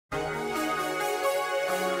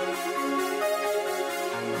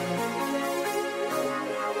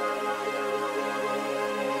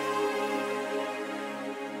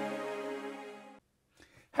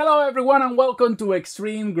everyone and welcome to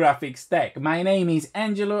Extreme Graphics Tech. My name is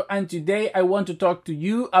Angelo and today I want to talk to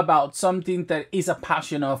you about something that is a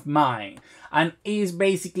passion of mine and is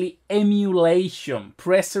basically emulation,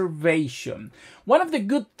 preservation. One of the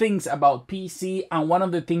good things about PC and one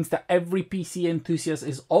of the things that every PC enthusiast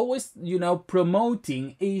is always,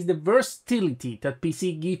 promoting is the versatility that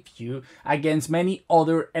PC gives you against many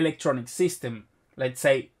other electronic systems, let's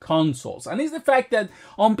say consoles. And it's the fact that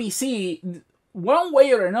on PC, one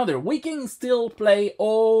way or another, we can still play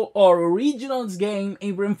all our originals game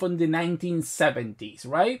even from the 1970s,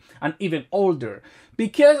 right? And even older.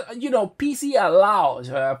 Because, PC allows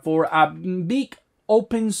for a big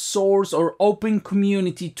open source or open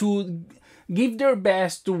community to give their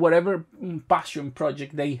best to whatever passion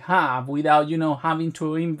project they have without, having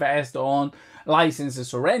to invest on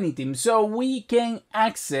licenses or anything. So we can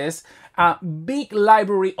access a big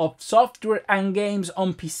library of software and games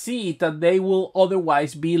on PC that they will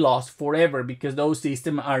otherwise be lost forever because those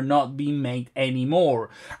systems are not being made anymore.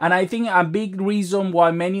 And I think a big reason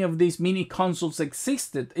why many of these mini consoles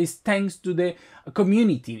existed is thanks to the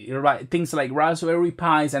community, right? Things like Raspberry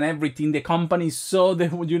Pis and everything. The companies saw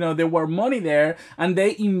that, there were money there and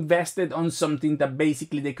they invested on something that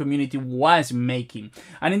basically the community was making.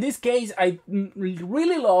 And in this case, I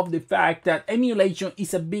really love the fact that emulation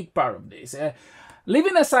is a big part of this.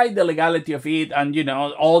 Leaving aside the legality of it and,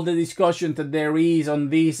 all the discussion that there is on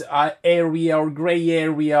this area or gray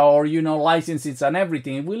area or, licenses and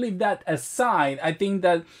everything, if we leave that aside, I think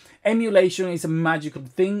that emulation is a magical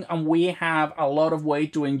thing and we have a lot of way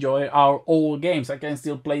to enjoy our old games. I can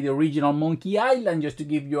still play the original Monkey Island, just to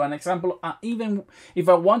give you an example. Even if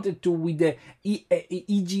I wanted to with the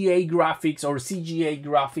EGA graphics or CGA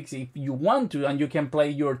graphics, if you want to, and you can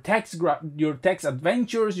play your text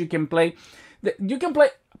adventures, you can play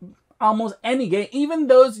almost any game, even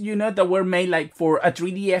those that were made like for a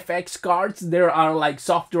 3DFX cards. There are like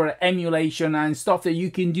software emulation and stuff that you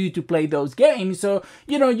can do to play those games, so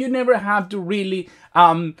you never have to really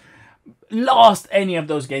lost any of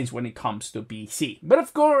those games when it comes to PC. But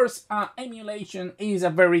of course, emulation is a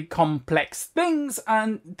very complex thing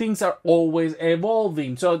and things are always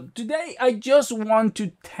evolving. So today I just want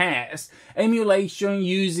to test emulation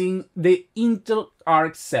using the Intel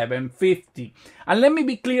Arc 750. And let me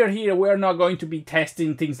be clear here, we're not going to be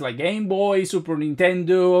testing things like Game Boy, Super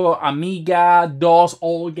Nintendo, Amiga, DOS,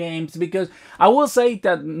 all games, because I will say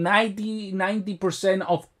that 90%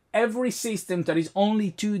 of every system that is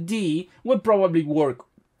only 2D will probably work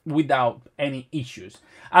without any issues.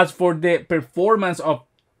 As for the performance of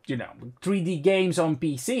 3D games on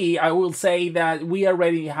PC, I will say that we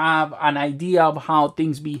already have an idea of how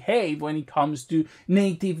things behave when it comes to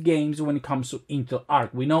native games, when it comes to Intel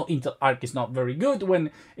Arc. We know Intel Arc is not very good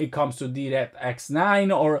when it comes to DirectX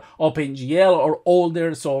 9 or OpenGL or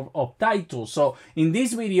older sort of titles. So in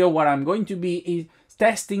this video, what I'm going to be is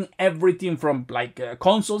testing everything from like a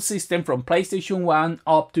console system from PlayStation 1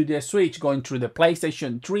 up to the Switch, going through the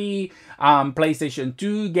PlayStation 3, PlayStation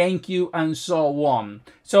 2, GameCube, and so on.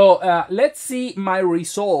 So let's see my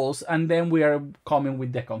results and then we are coming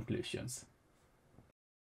with the conclusions.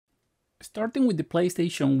 Starting with the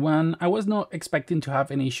PlayStation 1, I was not expecting to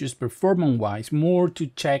have any issues performance-wise, more to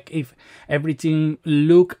check if everything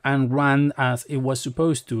looked and ran as it was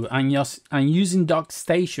supposed to. And using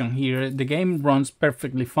DockStation here, the game runs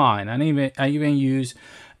perfectly fine. And I even use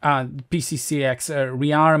PCCX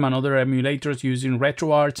Rearm and other emulators using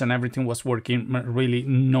RetroArch, and everything was working really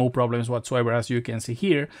no problems whatsoever, as you can see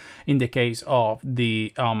here. In the case of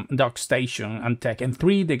the DockStation and Tekken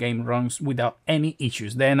 3, the game runs without any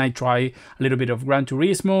issues. Then I try a little bit of Gran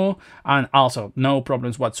Turismo and also no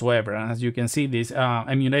problems whatsoever. And as you can see, this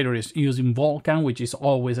emulator is using Vulkan, which is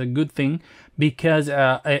always a good thing because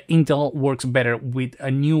Intel works better with a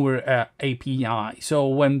newer API. So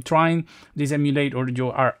when trying this emulator, you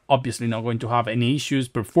are obviously not going to have any issues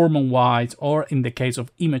performance-wise, or in the case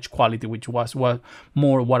of image quality, which was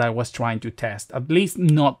more what I was trying to test. At least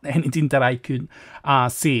not anything that I could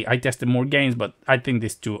see. I tested more games, but I think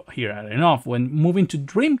these two here are enough. When moving to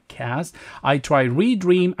Dreamcast, I tried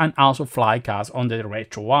Redream and also Flycast on the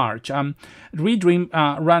RetroArch. Redream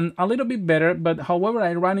ran a little bit better, but however,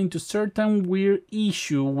 I ran into certain weird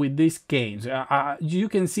issue with these games. You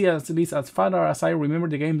can see, at least as far as I remember,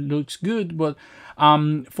 the game looks good, but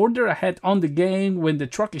further ahead on the game, when the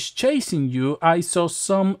truck is chasing you, I saw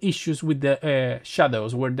some issues with the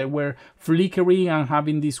shadows where they were flickering and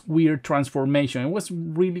having this weird transformation. It was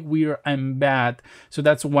really weird and bad. So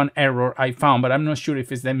that's one error I found, but I'm not sure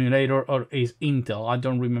if it's the emulator or is Intel. I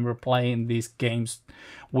don't remember playing these games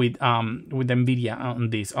with Nvidia on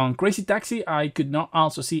this. On Crazy Taxi, I could not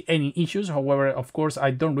also see any issues. However, of course,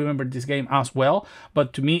 I don't remember this game as well,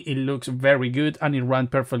 but to me it looks very good and it ran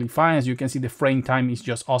perfectly fine. As you can see, the frame time is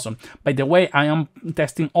just awesome. By the way, I am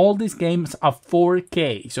testing all these games at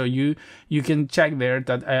 4K, so you can check there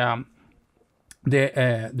that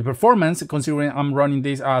the performance, considering I'm running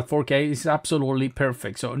this at 4K, is absolutely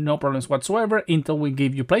perfect, so no problems whatsoever. Intel will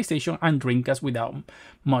give you PlayStation and Dreamcast without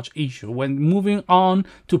much issue. When moving on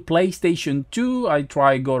to PlayStation 2, I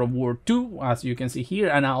tried God of War 2, as you can see here,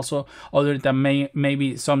 and also other than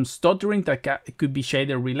maybe some stuttering that could be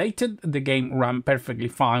shader related, the game ran perfectly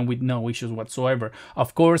fine with no issues whatsoever.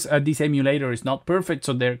 Of course, this emulator is not perfect,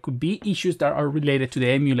 so there could be issues that are related to the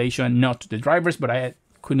emulation and not to the drivers, but I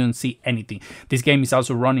couldn't see anything. This game is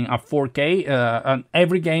also running at 4K, and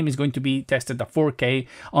every game is going to be tested at 4K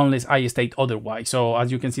unless I state otherwise. So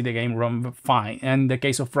as you can see, the game runs fine. And in the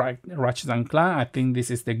case of Ratchet and Clank, I think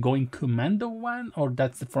this is the Going Commando one, or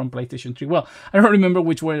that's from PlayStation 3. Well, I don't remember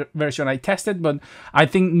which version I tested, but I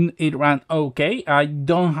think it ran okay. I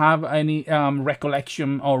don't have any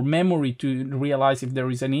recollection or memory to realize if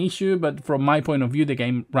there is any issue, but from my point of view, the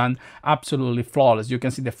game ran absolutely flawless. You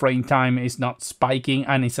can see the frame time is not spiking,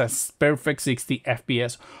 and it's a perfect 60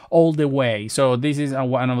 FPS all the way. So this is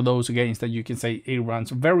one of those games that you can say it runs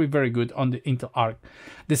very, very good on the Intel Arc.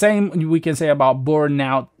 The same we can say about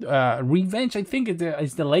Burnout Revenge. I think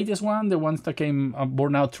it's the latest one, the ones that came,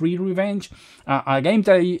 Burnout 3 Revenge, a game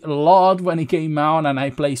that I loved when it came out, and I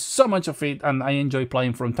play so much of it, and I enjoy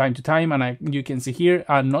playing from time to time. And you can see here,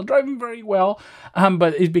 I'm not driving very well,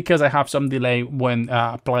 but it's because I have some delay when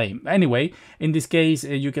playing. Anyway, in this case,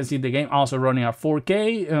 you can see the game also running at 4K,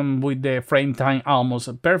 with the frame time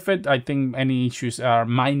almost perfect. I think any issues are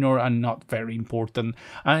minor and not very important,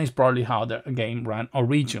 and it's probably how the game ran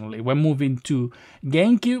originally. When moving to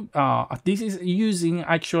GameCube, this is using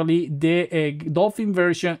actually the Dolphin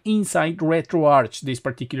version inside RetroArch, this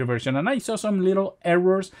particular version, and I saw some little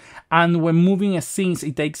errors, and when moving scenes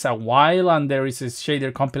it takes a while, and there is a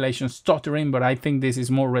shader compilation stuttering, but I think this is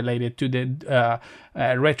more related to the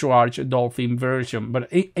RetroArch Dolphin version.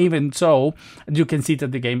 But even so, you can see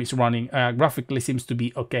that the game is running graphically, seems to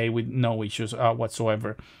be okay with no issues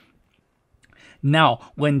whatsoever.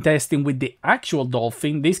 Now, when testing with the actual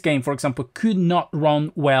Dolphin, this game, for example, could not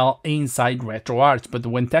run well inside RetroArch, but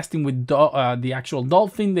when testing with the actual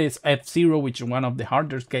Dolphin, this F-Zero, which is one of the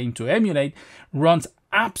hardest games to emulate, runs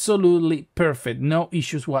absolutely perfect, no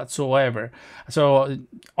issues whatsoever. So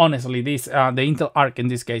honestly, this the Intel Arc in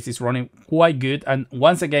this case is running quite good. And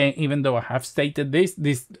once again, even though I have stated this,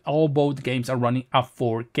 both games are running at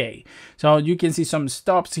 4K. So you can see some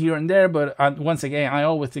stops here and there, but once again, I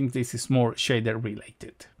always think this is more shader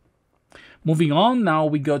related. Moving on, now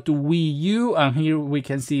we go to Wii U, and here we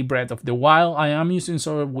can see Breath of the Wild. I am using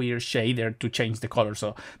some weird shader to change the color,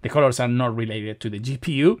 so the colors are not related to the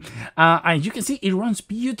GPU. And you can see it runs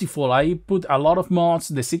beautiful. I put a lot of mods,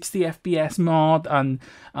 the 60 FPS mod, and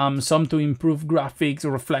some to improve graphics,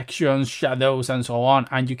 reflections, shadows, and so on.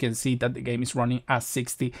 And you can see that the game is running at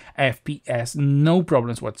 60 FPS, no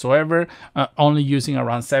problems whatsoever, only using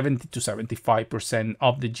around 70 to 75%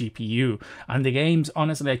 of the GPU. And the games,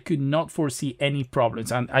 honestly, I could not foresee any problems.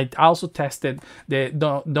 And I also tested the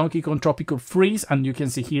Donkey Kong Tropical Freeze, and you can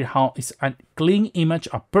see here how it's a clean image,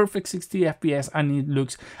 a perfect 60 FPS, and it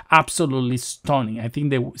looks absolutely stunning. I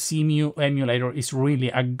think the CMU emulator is really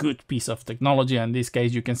a good piece of technology. In this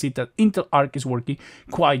case, you can see that Intel Arc is working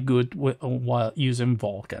quite good while using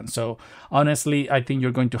Vulkan. So honestly, I think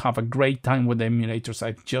you're going to have a great time with the emulators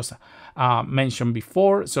I've just mentioned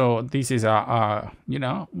before. So this is you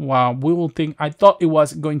know, we will think, I thought it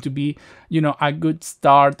was going to be, you know, a good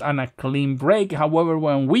start and a clean break. However,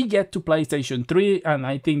 when we get to PlayStation 3, and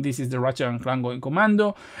I think this is the Ratchet and Clank Going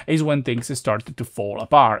Commando, is when things started to fall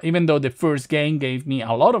apart. Even though the first game gave me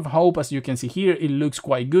a lot of hope, as you can see here, it looks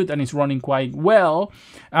quite good and it's running quite well.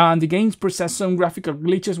 And the game presents some graphical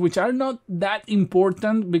glitches, which are not that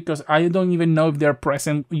important because I don't even know if they're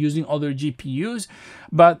present using other GPUs.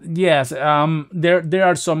 But yes, there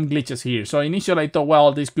are some glitches here. So initially I thought,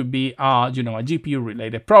 well, this could be you know, a GPU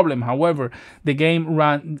related problem. However, the game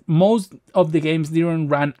ran, most of the games didn't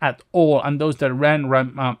run at all, and those that ran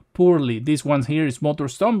poorly. This one here is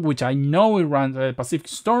MotorStorm, which I know it runs, Pacific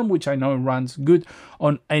Storm, which I know it runs good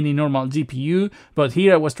on any normal GPU, but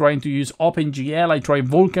here I was trying to use OpenGL. I tried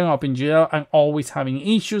Vulkan OpenGL and always having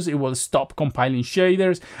issues. It will stop compiling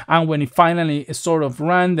shaders, and when it finally sort of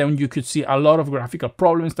ran, then you could see a lot of graphical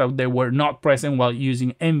problems that they were not present while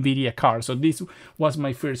using NVIDIA cards. So this was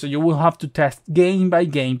my fear. So you will have to test game by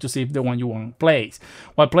game to see if the one you want plays.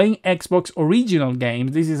 While playing Xbox original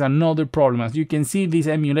games, this is another problem. As you can see, this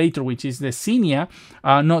emulator, which is the Xenia,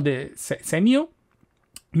 not the Semio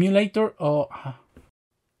emulator,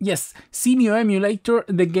 yes, Simio emulator,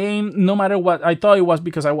 the game, no matter what, I thought it was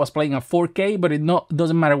because I was playing at 4K, but it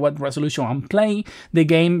doesn't matter what resolution I'm playing, the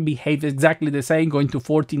game behaves exactly the same, going to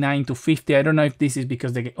 49 to 50. I don't know if this is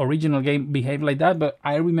because the original game behaved like that, but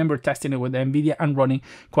I remember testing it with NVIDIA and running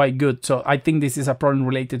quite good. So I think this is a problem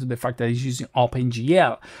related to the fact that it's using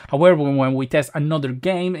OpenGL. However, when we test another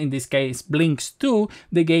game, in this case Blinks 2,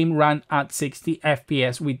 the game ran at 60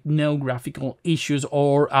 FPS with no graphical issues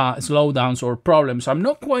or slowdowns or problems. So I'm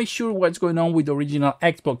not quite sure what's going on with the original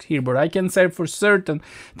Xbox here, but I can say for certain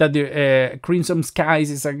that the Crimson Skies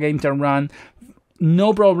is a game to run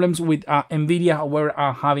no problems with NVIDIA, however,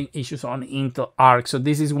 having issues on Intel Arc. So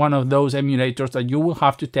this is one of those emulators that you will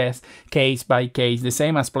have to test case by case, the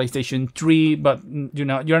same as PlayStation 3, but you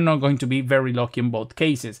know, you're not going to be very lucky in both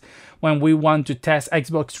cases. When we want to test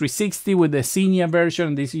Xbox 360 with the Xenia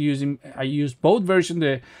version, this is I use both versions,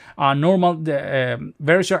 the normal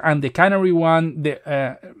version and the Canary one.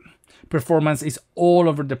 The performance is all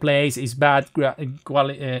over the place, it's bad,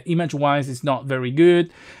 image-wise it's not very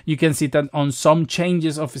good. You can see that on some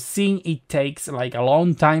changes of a scene it takes like a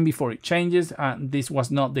long time before it changes, and this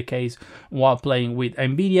was not the case while playing with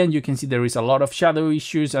NVIDIA. And you can see there is a lot of shadow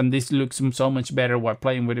issues, and this looks so much better while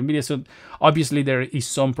playing with NVIDIA. So obviously there is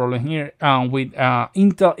some problem here with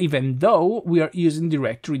Intel, even though we are using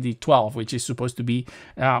Directory 12, which is supposed to be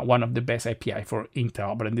one of the best API for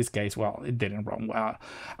Intel, but in this case, well, it didn't run well.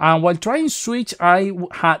 While trying Switch, I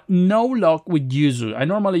had no luck with Yuzu. I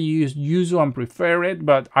normally use Yuzu and prefer it,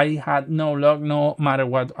 but I had no luck no matter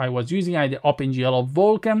what I was using, either OpenGL or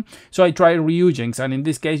Vulkan. So I tried Ryujinx, and in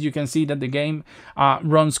this case you can see that the game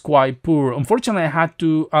runs quite poor. Unfortunately, I had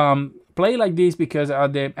to play like this because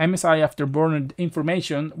the MSI Afterburner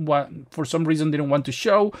information for some reason didn't want to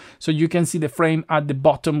show, so you can see the frame at the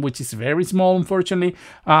bottom, which is very small, unfortunately.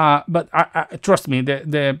 But trust me,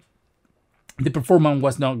 the performance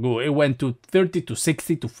was not good. It went to 30 to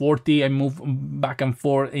 60 to 40 and moved back and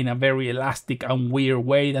forth in a very elastic and weird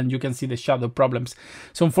way, and you can see the shadow problems.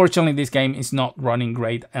 So unfortunately this game is not running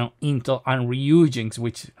great on Intel and Ryujinx,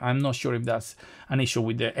 which I'm not sure if that's an issue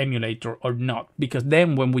with the emulator or not, because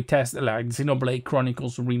then when we test like Xenoblade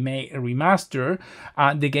Chronicles Remaster,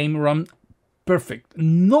 the game runs perfect,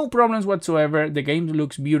 no problems whatsoever. The game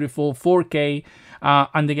looks beautiful, 4K,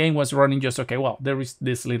 and the game was running just okay. Well, there is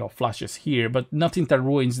this little flashes here, but nothing that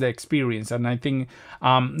ruins the experience, and I think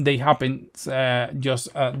they happen just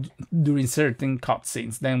during certain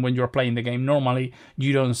cutscenes. Then when you're playing the game normally,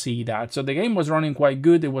 you don't see that. So the game was running quite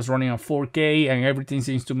good. It was running at 4K and everything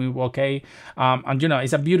seems to move okay, and you know,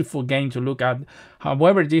 it's a beautiful game to look at.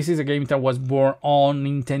 However, this is a game that was born on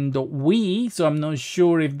Nintendo Wii, so I'm not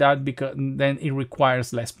sure if that, because then it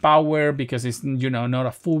requires less power because it's, you know, not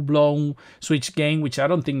a full-blown Switch game, which I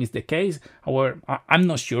don't think is the case. However, I'm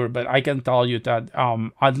not sure, but I can tell you that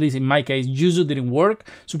at least in my case, Yuzu didn't work.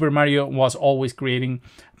 Super Mario was always creating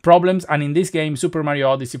problems, and in this game, Super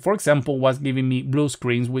Mario Odyssey, for example, was giving me blue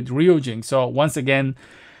screens with Ryujinx. So once again,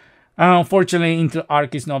 unfortunately, Intel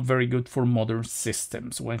Arc is not very good for modern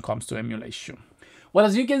systems when it comes to emulation. Well,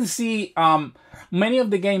 as you can see, many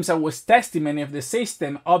of the games I was testing, many of the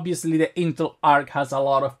system, obviously the Intel Arc has a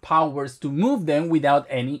lot of powers to move them without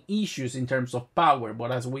any issues in terms of power.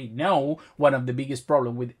 But as we know, one of the biggest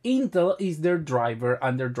problems with Intel is their driver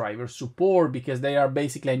and their driver support, because they are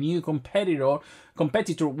basically a new competitor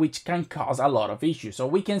which can cause a lot of issues. So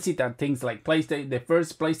we can see that things like the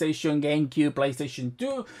first PlayStation, GameCube, PlayStation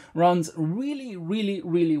 2 runs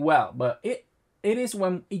really well. But it is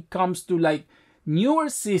when it comes to like newer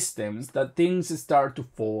systems that things start to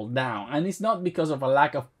fall down, and it's not because of a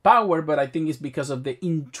lack of power, but I think it's because of the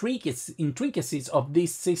intricacies of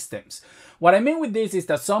these systems. What I mean with this is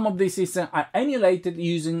that some of these systems are emulated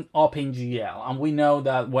using OpenGL, and we know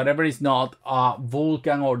that whatever is not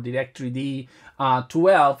Vulkan or Directory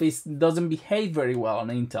 12 doesn't behave very well on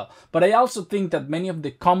Intel. But I also think that many of the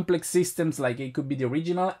complex systems, like it could be the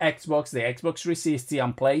original Xbox, the Xbox 360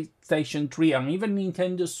 and PlayStation 3 and even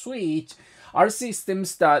Nintendo Switch, are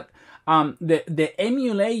systems that the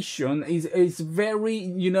emulation is very,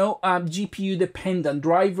 you know, GPU dependent,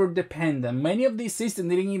 driver dependent. Many of these systems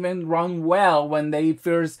didn't even run well when they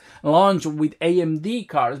first launched with AMD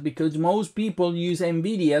cards, because most people use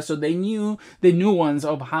NVIDIA, so they knew the nuance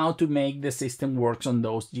of how to make the system works on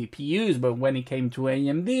those GPUs. But when it came to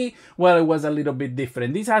AMD, well, it was a little bit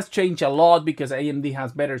different. This has changed a lot because AMD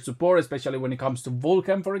has better support, especially when it comes to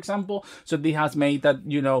Vulkan, for example. So this has made that,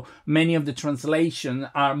 you know, many of the translations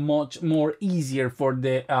are much more easier for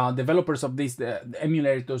the developers of these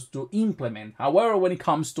emulators to implement. However, when it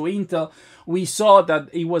comes to Intel, we saw that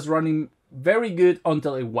it was running very good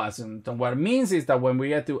until it wasn't. And what it means is that when we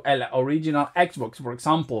get to original Xbox, for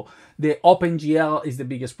example, the OpenGL is the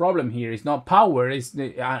biggest problem here. It's not power,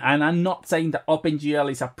 and I'm not saying that OpenGL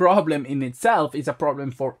is a problem in itself, it's a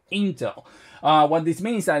problem for Intel. What this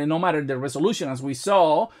means is that no matter the resolution, as we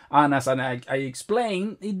saw, and as I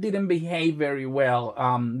explained, it didn't behave very well.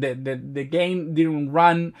 The game didn't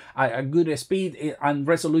run at a good speed, and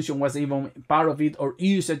resolution was even part of it, or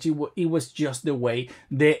usage. It was just the way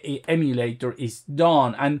the emulator is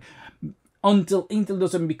done. And until Intel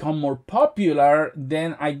doesn't become more popular,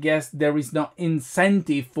 then I guess there is no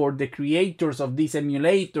incentive for the creators of these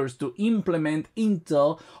emulators to implement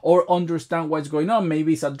Intel or understand what's going on.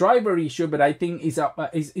 Maybe it's a driver issue, but I think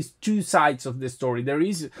it's two sides of the story. There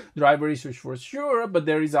is driver issues for sure, but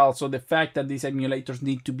there is also the fact that these emulators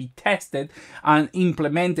need to be tested and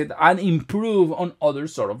implemented and improved on other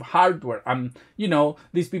sort of hardware. You know,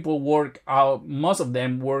 these people work out, most of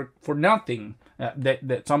them work for nothing.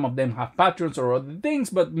 Some of them have patrons or other things,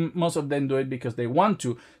 but most of them do it because they want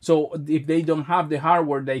to. So if they don't have the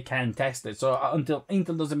hardware, they can't test it. So until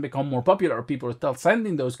Intel doesn't become more popular, people start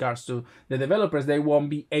sending those cards to the developers, they won't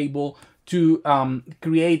be able to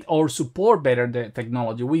create or support better the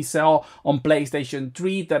technology. We saw on PlayStation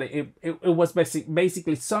 3 that it was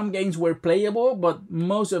basically some games were playable, but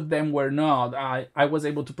most of them were not. I was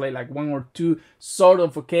able to play like one or two sort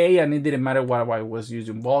of okay, and it didn't matter whether I was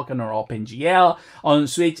using Vulkan or OpenGL. On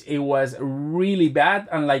Switch, it was really bad,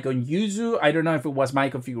 and like on Yuzu, I don't know if it was my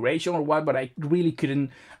configuration or what, but I really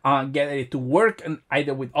couldn't get it to work, and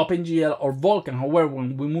either with OpenGL or Vulkan. However,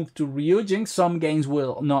 when we move to Ryujin, some games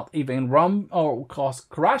will not even run or cause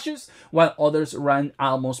crashes, while others run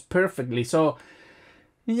almost perfectly. So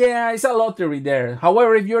yeah, it's a lottery there.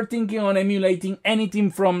 However, if you're thinking on emulating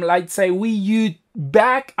anything from, like, say, Wii U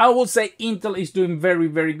back, I would say Intel is doing very,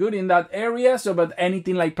 very good in that area. So, but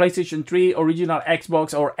anything like PlayStation 3, original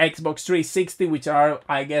Xbox, or Xbox 360, which are,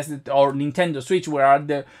 I guess, or Nintendo Switch, where are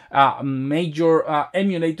the major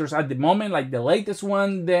emulators at the moment, like the latest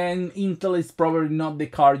one, then Intel is probably not the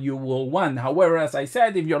card you will want. However, as I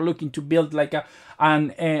said, if you're looking to build like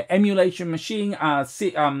an emulation machine,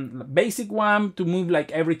 basic one to move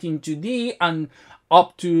like everything 2D and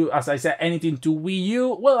up to, as I said, anything to Wii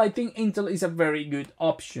U, well, I think Intel is a very good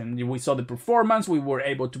option. We saw the performance, we were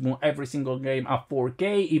able to move every single game at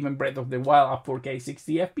 4K, even Breath of the Wild at 4K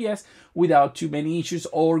 60 FPS, without too many issues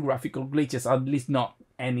or graphical glitches, at least not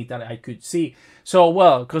any that I could see. So,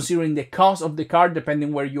 well, considering the cost of the card,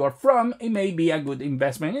 depending where you are from, it may be a good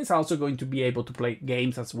investment. It's also going to be able to play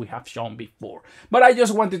games as we have shown before. But I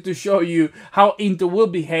just wanted to show you how Intel will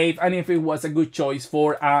behave and if it was a good choice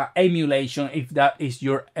for emulation, if that is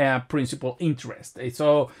your principal interest.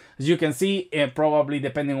 So, as you can see, probably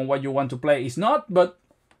depending on what you want to play, it's not. But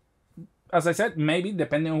as I said, maybe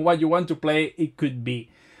depending on what you want to play, it could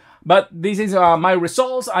be. But this is my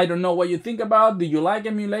results. I don't know what you think about. Do you like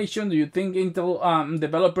emulation? Do you think Intel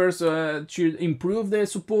developers should improve their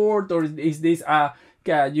support, or is this a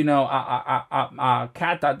cat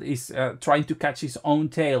that is trying to catch his own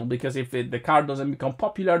tail? Because if the card doesn't become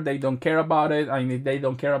popular, they don't care about it, and if they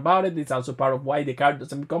don't care about it, it's also part of why the card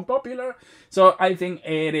doesn't become popular. So I think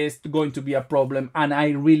it is going to be a problem, and I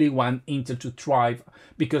really want Intel to thrive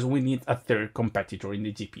because we need a third competitor in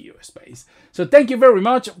the GPU space. So thank you very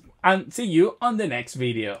much, and see you on the next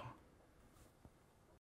video.